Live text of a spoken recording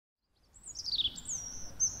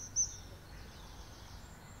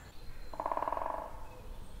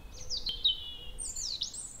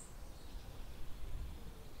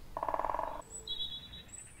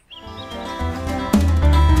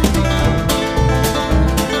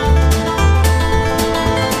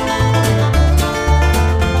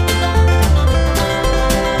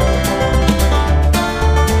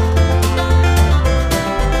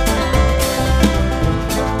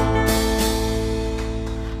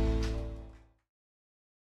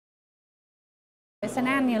It's an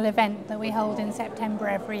annual event that we hold in September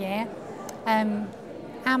every year.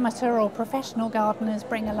 Amateur or professional gardeners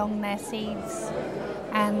bring along their seeds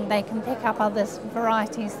and they can pick up other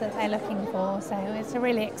varieties that they're looking for, so it's a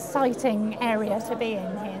really exciting area to be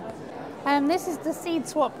in here. This is the seed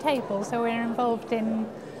swap table, so we're involved in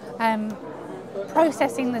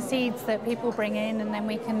processing the seeds that people bring in, and then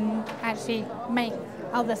we can actually make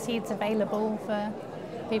other seeds available for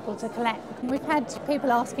people to collect. We've had people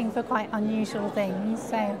asking for quite unusual things,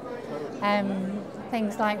 so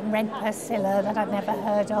things like red persilla that I'd never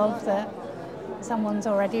heard of that someone's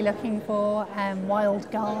already looking for, wild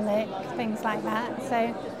garlic, things like that.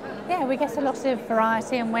 So yeah, we get a lot of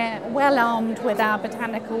variety, and we're well armed with our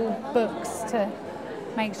botanical books to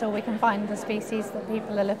make sure we can find the species that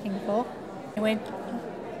people are looking for. We're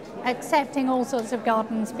accepting all sorts of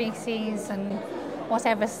garden species and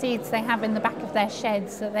whatever seeds they have in the back of their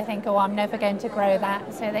sheds that they think, oh, I'm never going to grow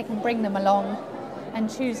that, so they can bring them along and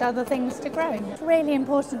choose other things to grow. It's really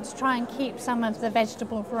important to try and keep some of the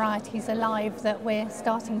vegetable varieties alive that we're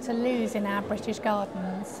starting to lose in our British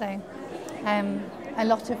gardens. So a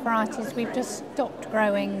lot of varieties we've just stopped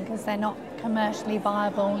growing because they're not commercially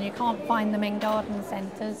viable. You can't find them in garden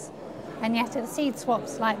centres. And yet at seed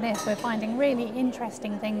swaps like this, we're finding really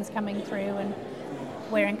interesting things coming through, and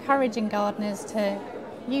we're encouraging gardeners to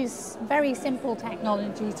use very simple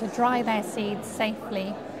technology to dry their seeds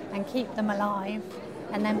safely and keep them alive,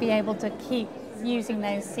 and then be able to keep using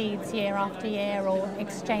those seeds year after year or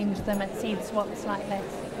exchange them at seed swaps like this.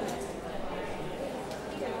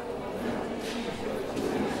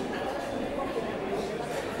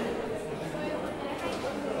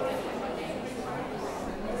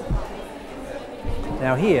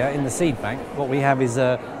 Now here in the seed bank, what we have is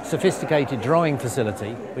a sophisticated drying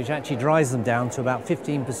facility which actually dries them down to about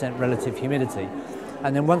 15% relative humidity.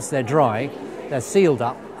 And then once they're dry, they're sealed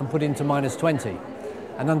up and put into -20.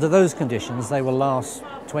 And under those conditions, they will last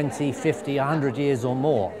 20, 50, 100 years or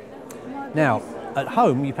more. Now, at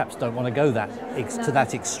home, you perhaps don't want to go to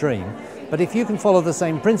that extreme, but if you can follow the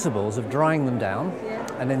same principles of drying them down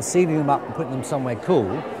and then sealing them up and putting them somewhere cool,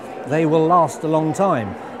 they will last a long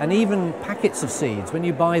time. And even packets of seeds, when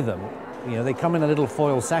you buy them, you know, they come in a little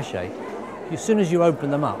foil sachet. As soon as you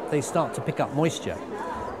open them up, they start to pick up moisture.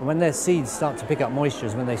 And when their seeds start to pick up moisture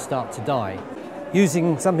is when they start to die.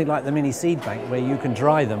 Using something like the mini seed bank, where you can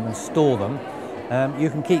dry them and store them, you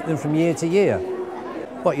can keep them from year to year.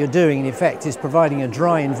 What you're doing, in effect, is providing a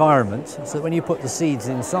dry environment so that when you put the seeds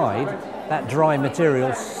inside, that dry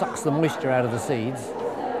material sucks the moisture out of the seeds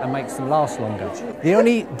and makes them last longer. The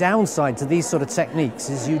only downside to these sort of techniques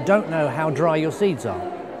is you don't know how dry your seeds are.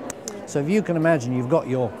 So if you can imagine you've got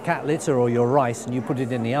your cat litter or your rice and you put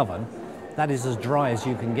it in the oven, that is as dry as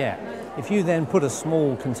you can get. If you then put a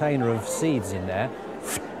small container of seeds in there,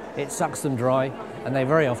 it sucks them dry, and they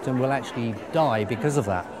very often will actually die because of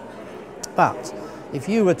that. But if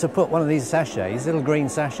you were to put one of these sachets, little green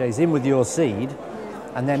sachets, in with your seed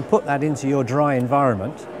and then put that into your dry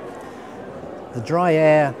environment, the dry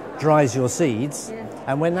air dries your seeds,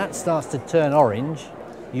 and when that starts to turn orange,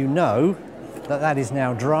 you know that that is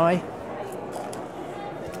now dry.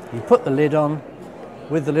 You put the lid on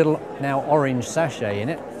with the little now orange sachet in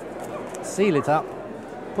it, seal it up,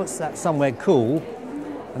 puts that somewhere cool,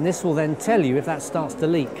 and this will then tell you if that starts to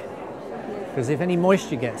leak. Because if any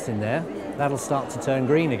moisture gets in there, that'll start to turn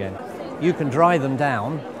green again. You can dry them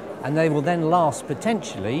down, and they will then last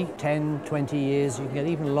potentially 10, 20 years, you can get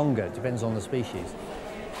even longer, it depends on the species.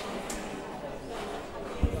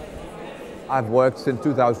 I've worked since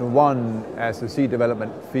 2001 as a seed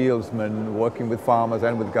development fieldsman, working with farmers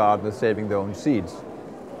and with gardeners saving their own seeds.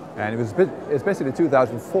 And it was especially in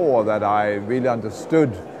 2004 that I really understood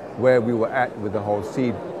where we were at with the whole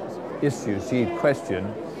seed issue, seed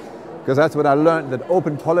question, because that's when I learned that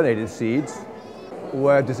open-pollinated seeds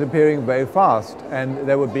were disappearing very fast, and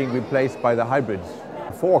they were being replaced by the hybrids.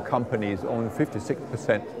 4 companies own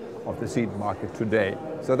 56% of the seed market today.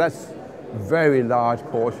 So that's a very large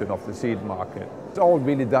portion of the seed market. It's all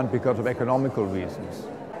really done because of economical reasons.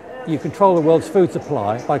 You control the world's food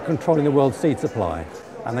supply by controlling the world's seed supply,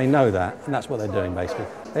 and they know that, and that's what they're doing basically.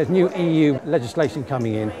 There's new EU legislation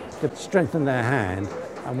coming in to strengthen their hand,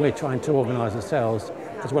 and we're trying to organise ourselves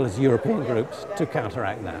as well as European groups to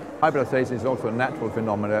counteract that. Hybridization is also a natural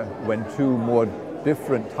phenomenon when 2 more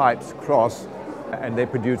different types cross and they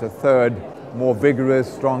produce a third, more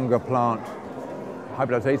vigorous, stronger plant.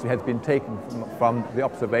 Hybridization has been taken from the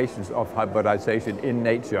observations of hybridization in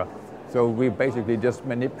nature. So we're basically just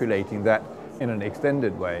manipulating that in an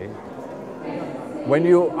extended way. When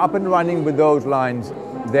you're up and running with those lines,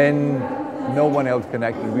 then no one else can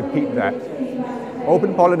actually repeat that.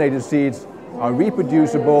 Open-pollinated seeds are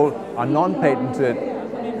reproducible, are non-patented,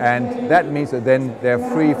 and that means that then they're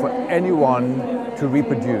free for anyone to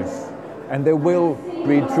reproduce. And they will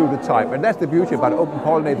breed through the type. And that's the beauty about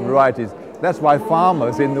open-pollinated varieties. That's why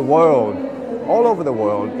farmers in the world, all over the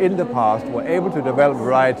world, in the past, were able to develop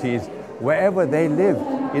varieties wherever they lived,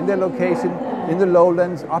 in their location, in the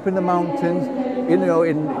lowlands, up in the mountains,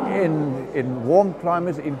 in warm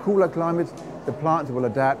climates, in cooler climates. The plants will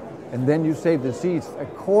adapt, and then you save the seeds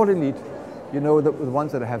accordingly, the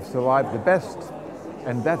ones that have survived the best.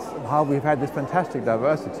 And that's how we've had this fantastic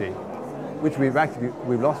diversity, which we've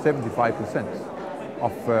lost 75%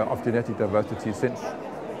 of genetic diversity since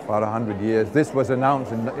about 100 years. This was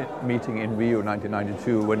announced in a meeting in Rio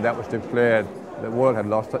 1992 when that was declared. The world had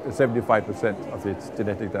lost 75% of its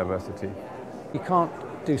genetic diversity. You can't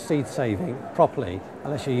do seed saving properly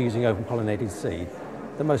unless you're using open-pollinated seed.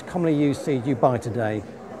 The most commonly used seed you buy today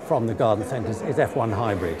from the garden centres is F1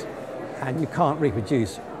 hybrid, and you can't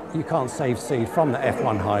save seed from the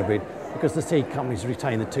F1 hybrid because the seed companies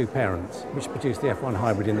retain the two parents which produced the F1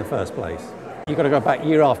 hybrid in the first place. You've got to go back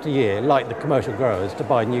year after year, like the commercial growers, to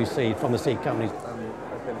buy new seed from the seed companies.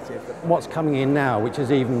 What's coming in now, which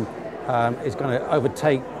is even is going to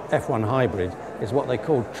overtake F1 hybrid, is what they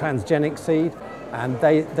call transgenic seed, and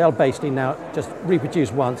they'll basically now just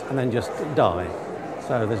reproduce once and then just die.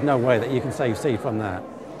 So there's no way that you can save seed from that.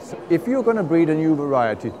 If you're going to breed a new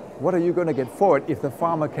variety, what are you going to get for it if the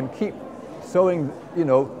farmer can keep sowing,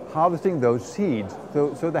 harvesting those seeds?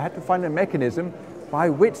 So they had to find a mechanism by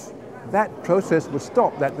which that process would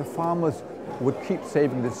stop, that the farmers would keep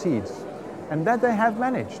saving the seeds. And that they have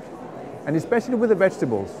managed. And especially with the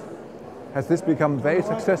vegetables, has this become very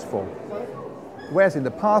successful. Whereas in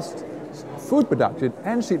the past, food production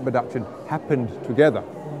and seed production happened together.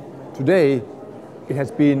 Today, it has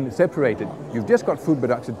been separated. You've just got food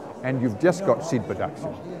production and you've just got seed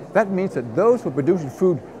production. That means that those who are producing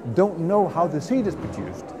food don't know how the seed is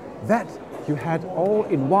produced. That you had all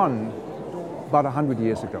in one about 100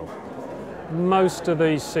 years ago. Most of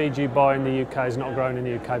the seed you buy in the UK is not grown in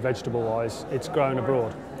the UK vegetable-wise, it's grown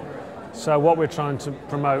abroad. So what we're trying to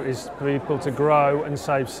promote is for people to grow and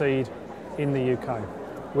save seed in the UK,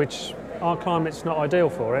 which our climate's not ideal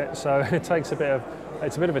for it, so it takes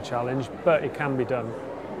it's a bit of a challenge, but it can be done.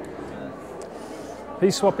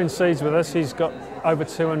 He's swapping seeds with us. He's got over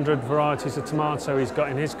 200 varieties of tomato he's got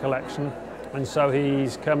in his collection, and so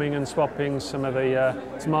he's coming and swapping some of the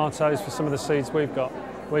tomatoes for some of the seeds we've got,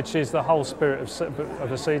 which is the whole spirit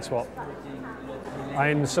of a seed swap.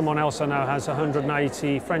 And someone else I know has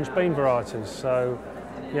 180 French bean varieties, so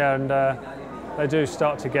yeah, and they do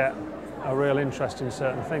start to get a real interest in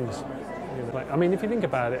certain things. I mean, if you think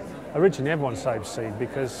about it, originally everyone saved seed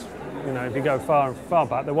because, if you go far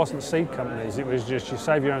back, there wasn't seed companies. It was just you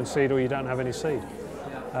save your own seed or you don't have any seed.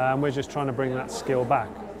 We're just trying to bring that skill back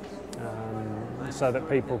so that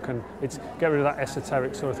people can get rid of that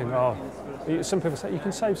esoteric sort of thing. Oh, some people say you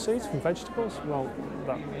can save seeds from vegetables. Well,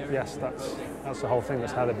 yes, that's the whole thing.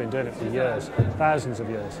 That's how they've been doing it for years, thousands of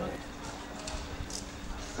years.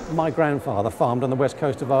 My grandfather farmed on the west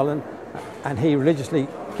coast of Ireland, and he religiously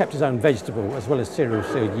kept his own vegetable as well as cereal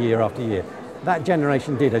seed year after year. That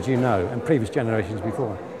generation did, as you know, and previous generations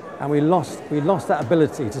before. And we lost that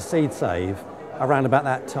ability to seed save around about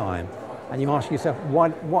that time. And you ask yourself,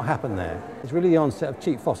 what happened there? It's really the onset of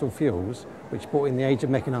cheap fossil fuels, which brought in the age of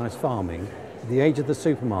mechanised farming, the age of the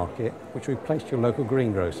supermarket, which replaced your local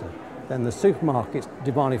greengrocer. Then the supermarkets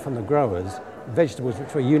demanded from the growers vegetables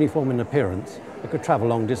which were uniform in appearance that could travel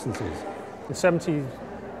long distances. In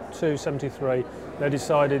 72, 73, they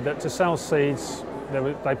decided that to sell seeds,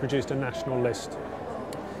 they produced a national list.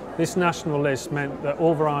 This national list meant that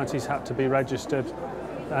all varieties had to be registered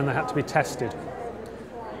and they had to be tested.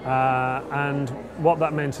 And what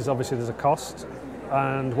that meant is obviously there's a cost,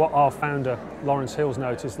 and what our founder, Lawrence Hills,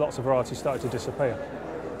 noticed, lots of varieties started to disappear.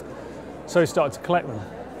 So he started to collect them,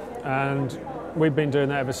 and we've been doing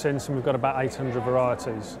that ever since, and we've got about 800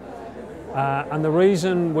 varieties. And the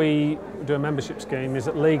reason we do a membership scheme is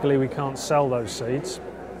that legally we can't sell those seeds.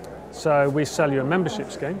 So we sell you a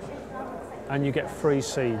membership scheme and you get free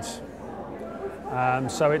seeds.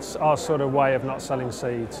 So it's our sort of way of not selling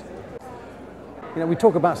seeds. We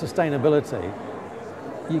talk about sustainability.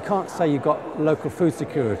 You can't say you've got local food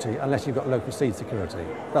security unless you've got local seed security.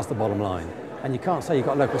 That's the bottom line. And you can't say you've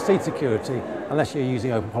got local seed security unless you're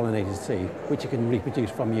using open-pollinated seed, which you can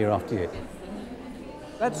reproduce from year after year.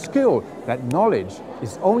 That skill, that knowledge,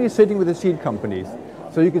 is only sitting with the seed companies.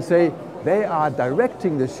 So you can say they are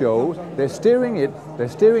directing the show, they're steering it, they're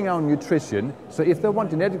steering our nutrition. So if they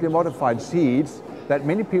want genetically modified seeds that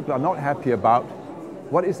many people are not happy about,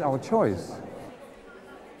 what is our choice?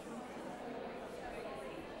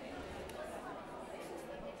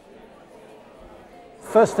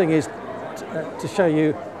 First thing is to show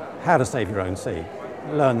you how to save your own seed.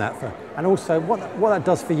 Learn that and also what that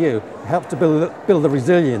does for you, helps to build the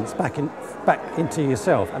resilience back into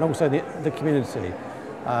yourself and also the community,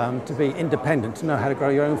 to be independent, to know how to grow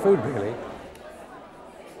your own food really.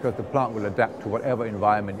 Because the plant will adapt to whatever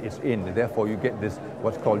environment it's in, and therefore you get this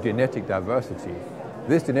what's called genetic diversity.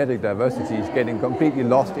 This genetic diversity is getting completely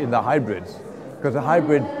lost in the hybrids, because the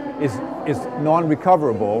hybrid is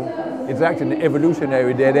non-recoverable. It's actually an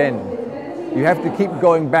evolutionary dead end. You have to keep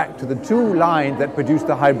going back to the two lines that produce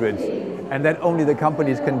the hybrids, and that only the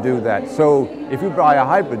companies can do that. So if you buy a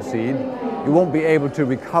hybrid seed, you won't be able to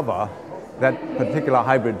recover that particular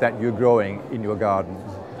hybrid that you're growing in your garden.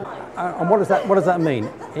 And what does that mean?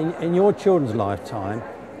 In your children's lifetime,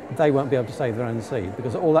 they won't be able to save their own seed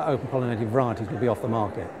because all that open-pollinated varieties will be off the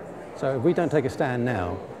market. So if we don't take a stand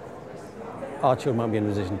now, our children won't be in a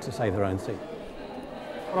position to save their own seed.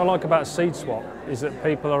 What I like about Seed Swap is that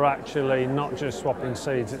people are actually not just swapping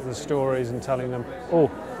seeds, it's the stories and telling them, oh,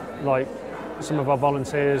 like some of our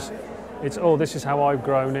volunteers, it's, oh, this is how I've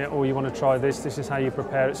grown it, or you want to try this is how you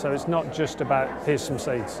prepare it. So it's not just about, here's some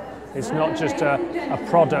seeds. It's not just a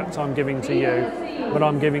product I'm giving to you, but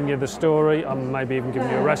I'm giving you the story, I'm maybe even giving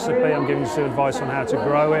you a recipe, I'm giving you some advice on how to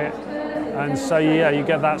grow it. And so, yeah, you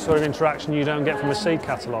get that sort of interaction you don't get from a seed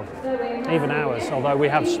catalogue, even ours. Although we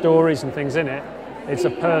have stories and things in it, it's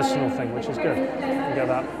a personal thing, which is good. You get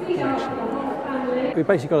that connection. We've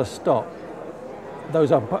basically got to stop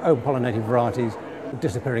those open-pollinated varieties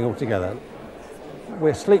disappearing altogether.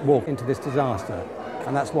 We're sleepwalking into this disaster,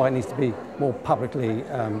 and that's why it needs to be more publicly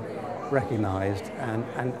recognised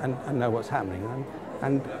and know what's happening.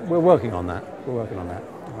 And we're working on that. We're working on that.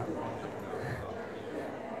 Right.